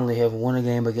Jets finally have won a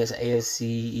game against an AFC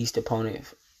East opponent,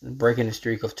 breaking the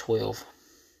streak of 12.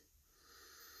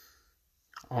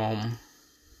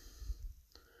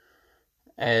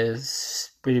 As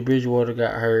Bridgewater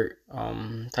got hurt,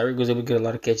 Tyreek was able to get a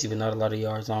lot of catches, but not a lot of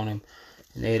yards on him.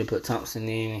 And they had to put Thompson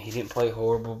in. He didn't play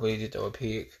horrible, but he did throw a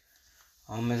pick.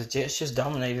 As the Jets just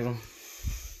dominated them.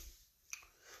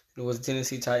 It was the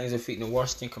Tennessee Titans defeating the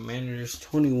Washington Commanders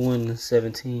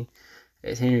 21-17.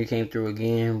 As Henry came through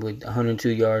again with 102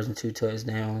 yards and 2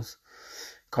 touchdowns.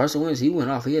 Carson Wentz, he went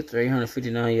off. He had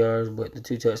 359 yards, but the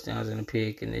 2 touchdowns and a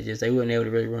pick. And they weren't able to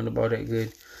really run the ball that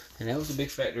good. And that was a big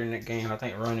factor in that game. I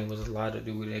think running was a lot to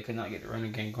do with it. They could not get the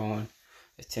running game going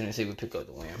as Tennessee would pick up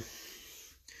the win.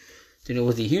 Then it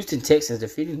was the Houston Texans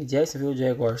defeating the Jacksonville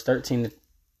Jaguars 13-6.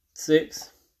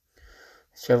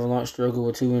 Trevor Lawrence struggled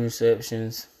with 2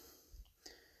 interceptions.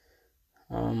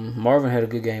 Marvin had a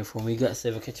good game for him. He got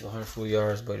 7 catches for 104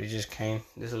 yards, but it just came.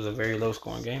 This was a very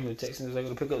low-scoring game, and the Texans were able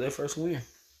to pick up their first win.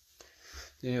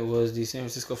 Then it was the San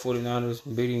Francisco 49ers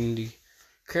beating the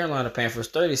Carolina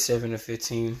Panthers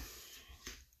 37-15.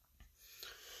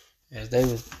 As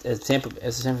San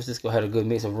Francisco had a good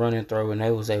mix of run and throw, and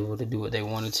they was able to do what they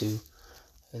wanted to,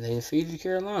 and they defeated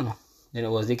Carolina. Then it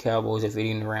was the Cowboys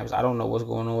defeating the Rams. I don't know what's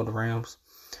going on with the Rams,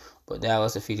 but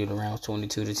Dallas defeated the Rams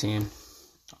 22-10.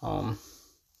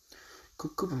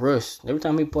 Cooper Rush, every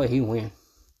time he play, he win.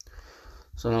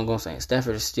 So I'm gonna say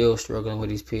Stafford is still struggling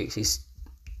with these picks. He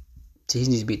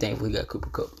needs to be thankful he got Cooper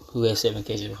Kupp, who has 7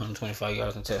 catches, 125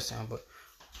 yards and touchdown. But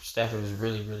Stafford is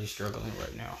really, really struggling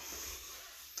right now.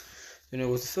 Then it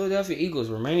was the Philadelphia Eagles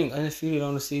remaining undefeated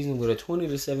on the season with a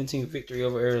 20-17 victory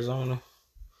over Arizona.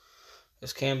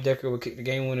 As Cam Decker would kick the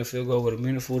game-winning field goal with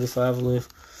 1:45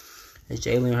 left. As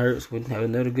Jalen Hurts would have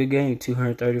another good game,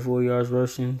 234 yards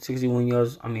rushing, 61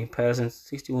 yards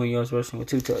rushing with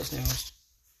 2 touchdowns.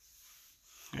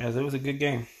 As it was a good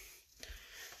game.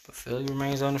 But Philly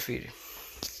remains undefeated.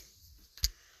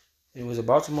 It was the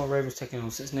Baltimore Ravens taking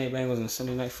on Cincinnati Bengals in the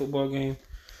Sunday Night Football game.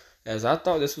 As I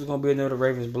thought this was going to be another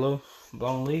Ravens blown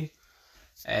lead.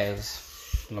 As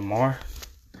Lamar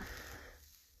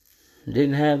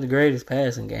didn't have the greatest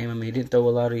passing game. I mean, he didn't throw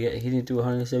a lot of yet. He didn't do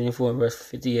 174 and rushed for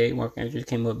 58. Mark Andrews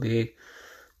came up big.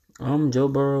 Joe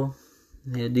Burrow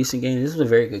had a decent game. This was a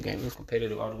very good game. It was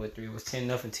competitive all the way through. It was 10-0,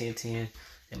 10-10.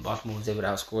 And Baltimore was able to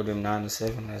outscore them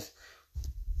 9-7 as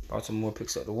Baltimore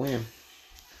picks up the win.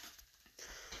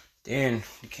 Then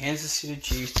the Kansas City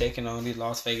Chiefs taking on the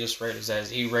Las Vegas Raiders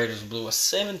as the Raiders blew a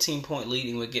 17-point lead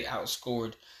and would get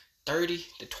outscored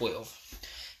 30-12.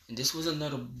 And this was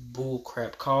another bull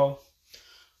crap call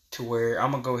to where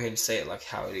I'm going to go ahead and say it like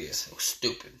how it is. It was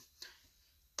stupid.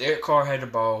 Derek Carr had the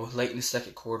ball late in the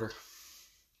second quarter,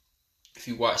 if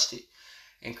you watched it,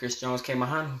 and Chris Jones came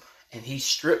behind him, and he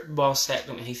stripped the ball, sacked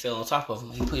him, and he fell on top of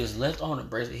him. He put his left arm and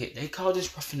bracelet hit. They called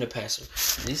this roughing the passer.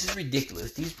 This is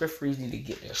ridiculous. These referees need to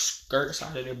get their skirts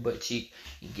out of their butt cheek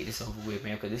and get this over with,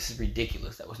 man, because this is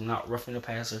ridiculous. That was not roughing the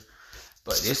passer,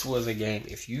 but this was a game.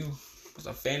 If you was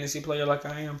a fantasy player like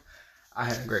I am, I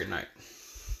had a great night.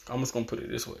 I'm just going to put it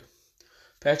this way.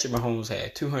 Patrick Mahomes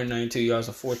had 292 yards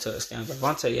and 4 touchdowns.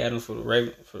 Davante Adams for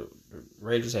the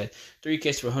Raiders had 3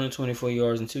 catches for 124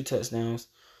 yards and 2 touchdowns.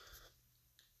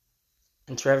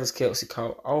 And Travis Kelce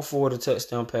caught all 4 of the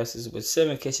touchdown passes with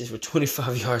 7 catches for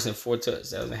 25 yards and 4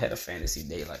 touchdowns and had a fantasy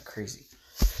day like crazy.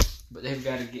 But they've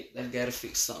got to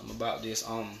fix something about this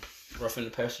roughing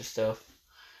the passer stuff.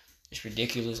 It's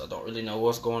ridiculous. I don't really know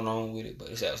what's going on with it, but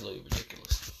it's absolutely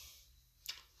ridiculous.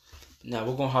 Now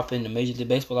we're gonna hop into Major League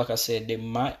Baseball. Like I said,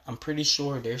 I'm pretty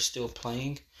sure they're still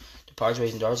playing the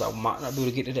Padres and Dodgers. I might not be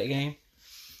able to get to that game.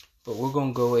 But we're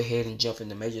going to go ahead and jump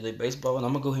into Major League Baseball. And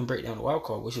I'm going to go ahead and break down the wild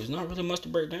card, which is not really much to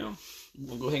break down.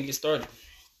 We'll go ahead and get started.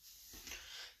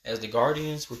 As the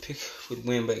Guardians would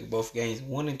win back both games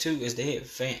 1 and 2 as they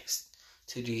advanced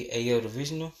to the AL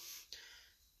Divisional.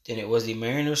 Then it was the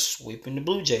Mariners sweeping the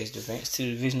Blue Jays to advance to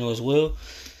the Divisional as well.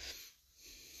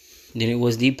 Then it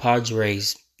was the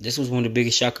Padres. This was one of the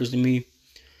biggest shockers to me.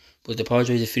 But the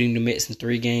Padres defeating the Mets in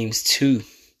 3 games to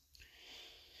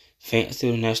advance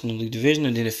to the National League Division,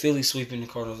 and then the Phillies sweeping the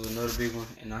Cardinals was another big one.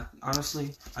 And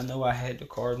I know I had the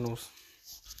Cardinals.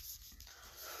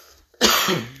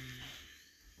 Like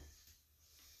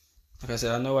I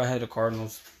said, I know I had the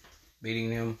Cardinals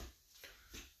beating them.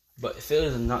 But the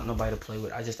Phillies are not nobody to play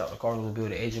with. I just thought the Cardinals would be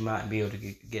able to edge them out and be able to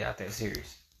get out that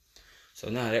series. So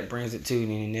now that brings it to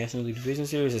the National League Division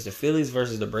Series. It's the Phillies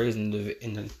versus the Braves in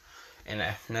the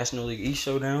National League East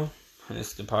Showdown. And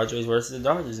it's the Padres versus the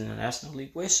Dodgers in the National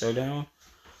League West Showdown.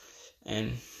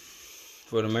 And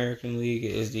for the American League,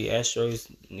 it is the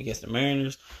Astros against the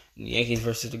Mariners. And the Yankees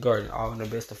versus the Guardians, all in the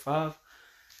best of 5.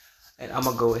 And I'm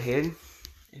going to go ahead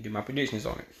and do my predictions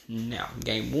on it. Now,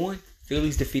 Game 1,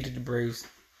 Phillies defeated the Braves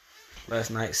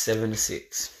last night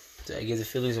 7-6. So that gives the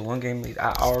Phillies a 1-game lead.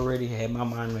 I already had my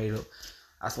mind made up.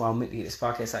 That's why I meant to get this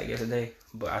podcast out yesterday.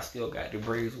 But I still got the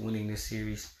Braves winning this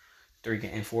series. 4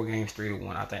 games,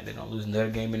 3-1. I think they don't lose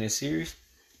another game in this series.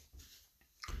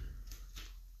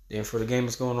 Then for the game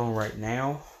that's going on right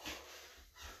now,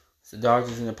 it's the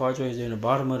Dodgers and the Padres. They're in the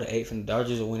bottom of the 8th, and the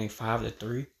Dodgers are winning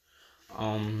 5-3.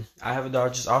 I have the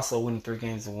Dodgers also winning 3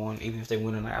 games to 1. Even if they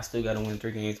win tonight, I still got to win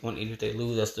 3 games to 1. Even if they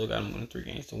lose, I still got to win 3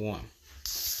 games to 1.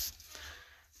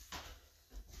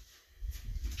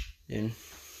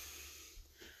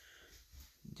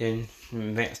 Then we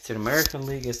advance to the American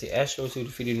League. It's the Astros who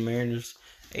defeated the Mariners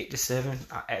 8-7.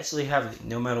 I actually have it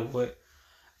no matter what.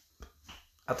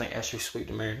 I think Astros sweep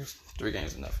the Mariners 3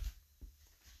 games enough.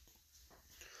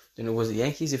 Then it was the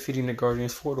Yankees defeating the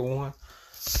Guardians 4-1.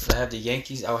 So I have the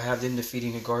Yankees. I'll have them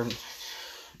defeating the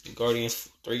Guardians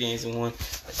 3 games to 1.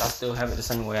 I still have it the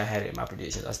same way I had it in my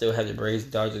predictions. I still have the Braves,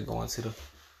 Dodgers going to the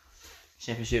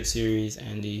championship series,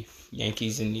 and the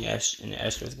Yankees and the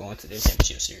Astros going to their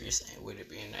championship series, and with it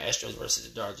being the Astros versus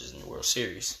the Dodgers in the World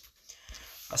Series.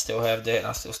 I still have that.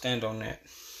 I still stand on that.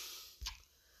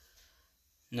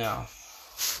 Now,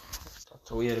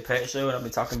 so we had a packed show, and I've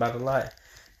been talking about it a lot.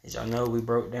 As y'all know, we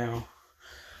broke down.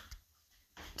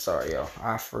 Sorry, y'all.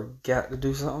 I forgot to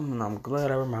do something, and I'm glad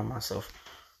I remind myself.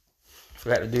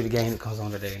 Forgot to do the game that comes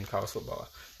on today in college football.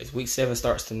 As Week 7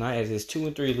 starts tonight, as it's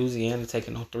 2-3 Louisiana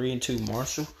taking on 3-2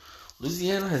 Marshall.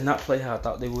 Louisiana has not played how I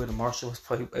thought they would, and Marshall has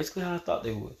played basically how I thought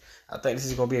they would. I think this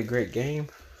is going to be a great game.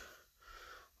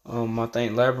 I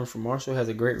think Labyrinth from Marshall has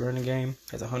a great running game,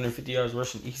 has 150 yards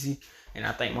rushing easy, and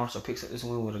I think Marshall picks up this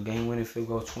win with a game-winning field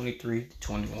goal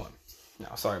 23-21.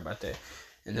 Now, sorry about that.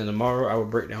 And then tomorrow, I will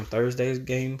break down Thursday's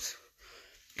games.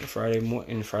 And Friday,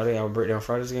 I will break down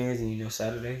Friday's games, and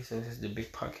Saturday. So this is the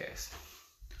big podcast.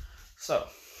 So,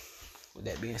 with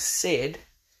that being said,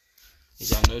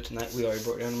 as y'all know, tonight we already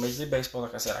broke down the Major League Baseball.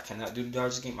 Like I said, I cannot do the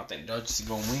Dodgers game. I think the Dodgers are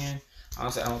going to win.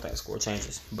 Honestly, I don't think the score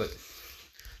changes. But,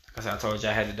 like I said, I told you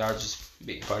I had the Dodgers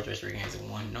beating Padres 3 games to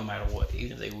 1, no matter what,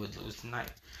 even if they would lose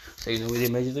tonight. So, we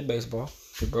did Major League Baseball.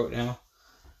 We broke down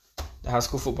the high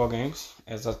school football games.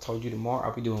 As I told you, tomorrow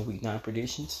I'll be doing Week 9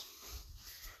 predictions.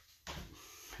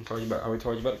 I already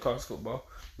told you about the college football.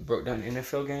 We broke down the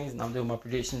NFL games, and I'm doing my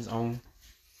predictions on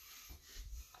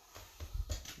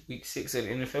Week 6 of the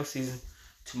NFL season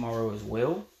tomorrow as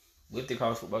well, with the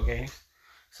college football games.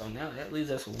 So now that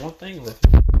leaves us with one thing left.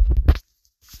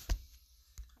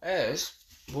 As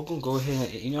we're going to go ahead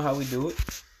and, you know how we do it,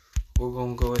 we're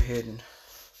going to go ahead and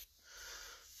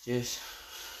just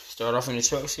start off in the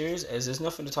truck series, as there's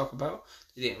nothing to talk about.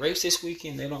 They didn't race this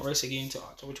weekend. They don't race again until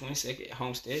October 22nd at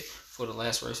Homestead for the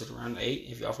last race of round 8.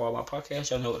 If y'all follow my podcast,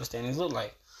 y'all know what the standings look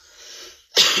like.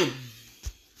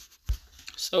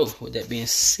 So, with that being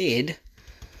said,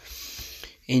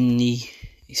 in the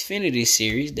Xfinity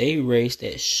Series, they raced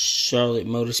at Charlotte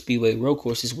Motor Speedway Road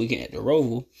Course this weekend at the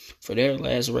Roval for their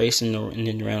last race in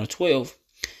the round of 12,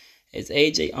 as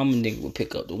AJ Allmendinger will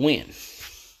pick up the win.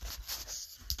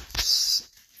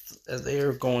 As they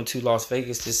are going to Las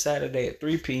Vegas this Saturday at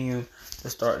 3 p.m. to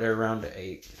start their round of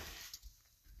 8.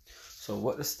 So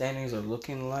what the standings are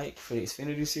looking like for the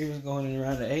Xfinity Series going in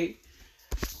around the 8,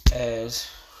 as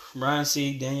Ryan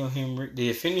Sieg, Daniel Henry, the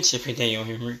defending champion Daniel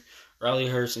Henry, Riley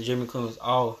Hurst, and Jeremy Clemens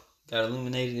all got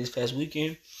eliminated this past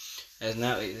weekend. As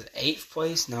now it is 8th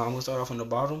place. Now I'm going to start off on the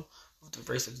bottom of the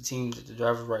rest of the teams, the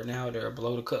drivers right now. They're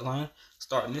below the cut line.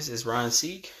 Starting this is Ryan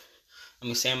Sieg.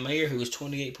 Sam Mayer, who is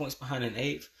 28 points behind in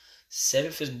 8th.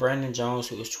 7th is Brandon Jones,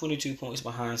 who is 22 points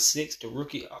behind 6th. The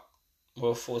rookie,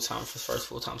 full-time for his first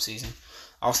full-time season.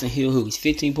 Austin Hill, who is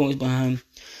 15 points behind.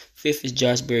 5th is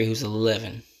Josh Berry, who's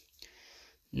 11.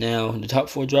 Now, the top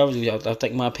 4 drivers, I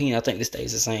think my opinion, I think this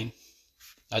stays the same.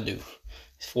 I do.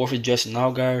 4th is Justin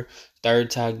Allgaier. 3rd,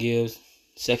 Ty Gibbs.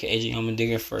 2nd, AJ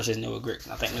Allmendinger. 1st is Noah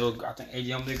Gragson. I think AJ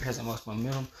Allmendinger has the most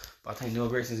momentum, but I think Noah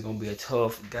Gragson is going to be a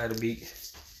tough guy to beat.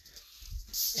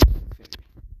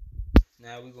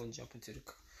 Now we're going to jump into the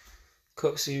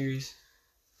Cup Series.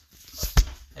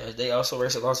 They also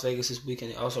race at Las Vegas this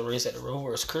weekend. They also race at the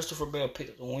Roval, as Christopher Bell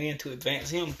picked up the win to advance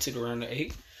him to the round of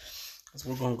 8. So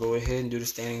we're going to go ahead and do the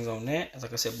standings on that. As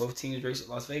like I said, both teams race at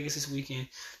Las Vegas this weekend.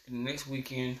 And the next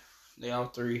weekend, they all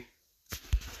 3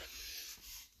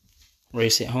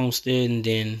 race at Homestead, and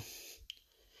then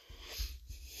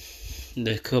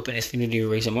the Cup and Xfinity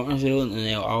race at Martinsville, and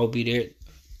they'll all be there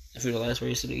for the last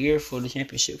race of the year for the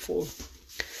championship 4.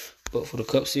 But for the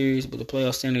Cup Series, but the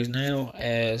playoff standings now,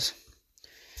 as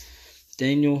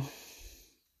Daniel,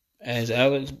 as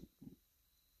Alex,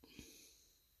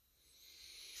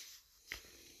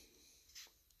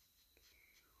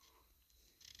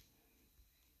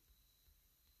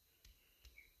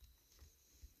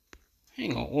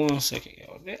 hang on 1 second,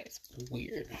 y'all. That's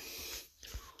weird.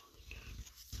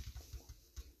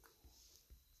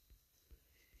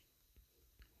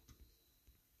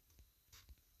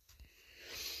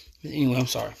 Anyway, I'm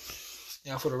sorry.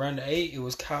 Now for the round of 8, it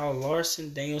was Kyle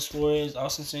Larson, Daniel Suarez,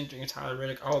 Austin Cindric, and Tyler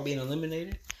Reddick all being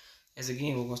eliminated. As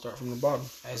again, we're going to start from the bottom.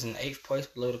 As in 8th place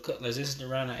below the cut. As this is the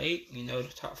round of 8, the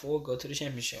top 4 go to the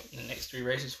championship. The next 3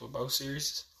 races for both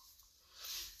series.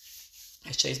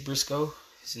 As Chase Briscoe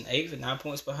is in 8th at 9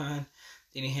 points behind.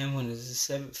 Denny Hamlin is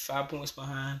in 7th, 5 points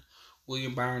behind.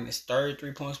 William Byron is 3rd,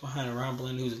 3 points behind. And Ron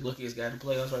Bland, who's the luckiest guy in the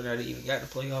playoffs right now, they even got the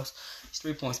playoffs, he's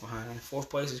 3 points behind. And 4th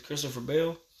place is Christopher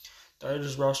Bell. 3rd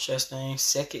is Ross Chastain.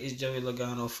 2nd is Joey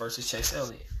Logano. 1st is Chase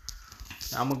Elliott.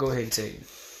 Now I'm going to go ahead and tell you.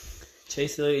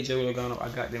 Chase Elliott, Joey Logano, I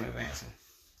got them advancing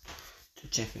to the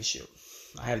championship.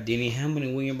 I have Denny Hamlin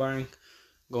and William Byron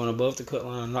going above the cut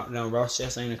line, knocking down Ross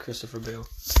Chastain and Christopher Bell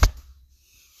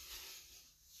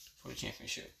for the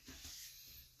championship.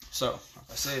 So,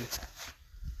 like I said,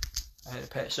 I had a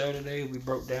packed show today. We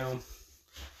broke down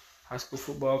high school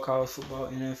football, college football,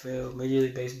 NFL, Major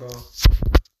League Baseball,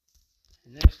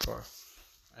 and NASCAR.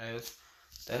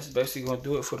 That's basically going to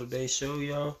do it for today's show,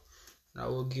 y'all. And I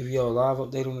will give y'all a live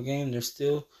update on the game.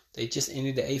 They just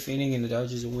ended the 8th inning, and the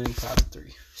Dodgers are winning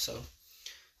 5-3. So, like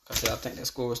I said, I think that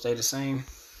score will stay the same.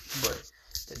 But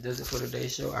that does it for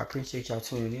today's show. I appreciate y'all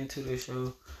tuning in to this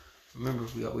show. Remember,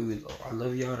 I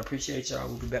love y'all. I appreciate y'all.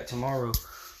 We'll be back tomorrow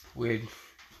with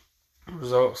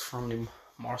results from the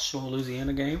Marshall,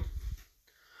 Louisiana game.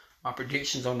 My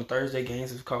predictions on the Thursday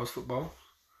games of college football.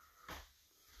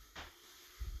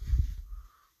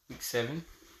 Week 7.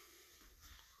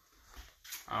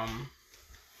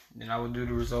 Then I will do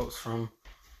the results from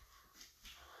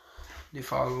the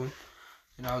following.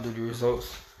 Then I'll do the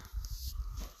results.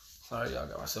 Sorry, y'all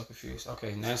got myself confused.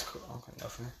 Okay, NASCAR. Okay,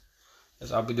 nothing.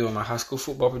 As I'll be doing my high school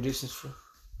football predictions for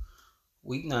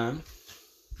week 9,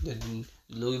 the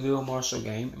Louisville Marshall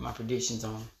game, and my predictions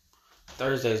on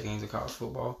Thursday's games of college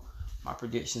football. My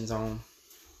predictions on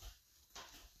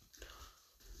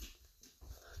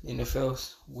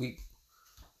NFL's week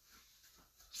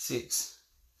 6.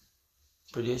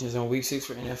 Predictions on week 6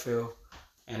 for NFL,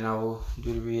 and I will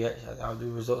do the reaction. I'll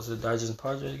do results of the Dodgers and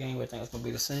Padres game. I think it's gonna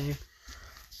be the same,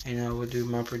 and I will do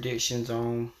my predictions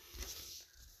on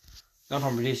not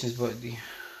my predictions, but the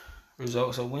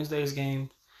results of Wednesday's game,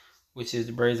 which is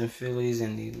the Braves and Phillies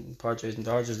and the Padres and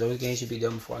Dodgers. Those games should be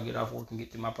done before I get off work and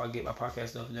get my podcast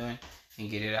stuff done and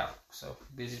get it out. So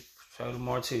busy show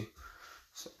tomorrow too.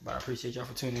 But I appreciate y'all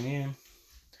for tuning in.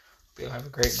 Hope y'all have a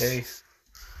great day.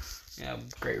 Have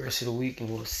a great rest of the week, and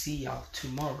we'll see y'all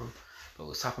tomorrow. But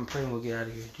we'll stop and pray and we'll get out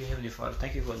of here. Dear Heavenly Father,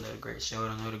 thank you for another great show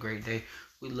and another great day.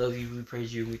 We love you, we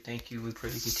praise you, we thank you. We pray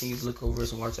you continue to look over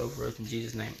us and watch over us. In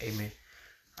Jesus' name, amen.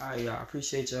 Alright, y'all. I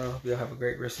appreciate y'all. Y'all have a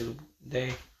great rest of the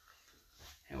day.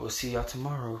 And we'll see y'all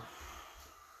tomorrow.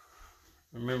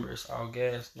 Remember, it's all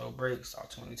gas, no brakes, all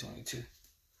 2022.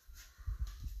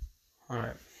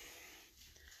 Alright.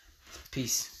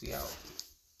 Peace. We out.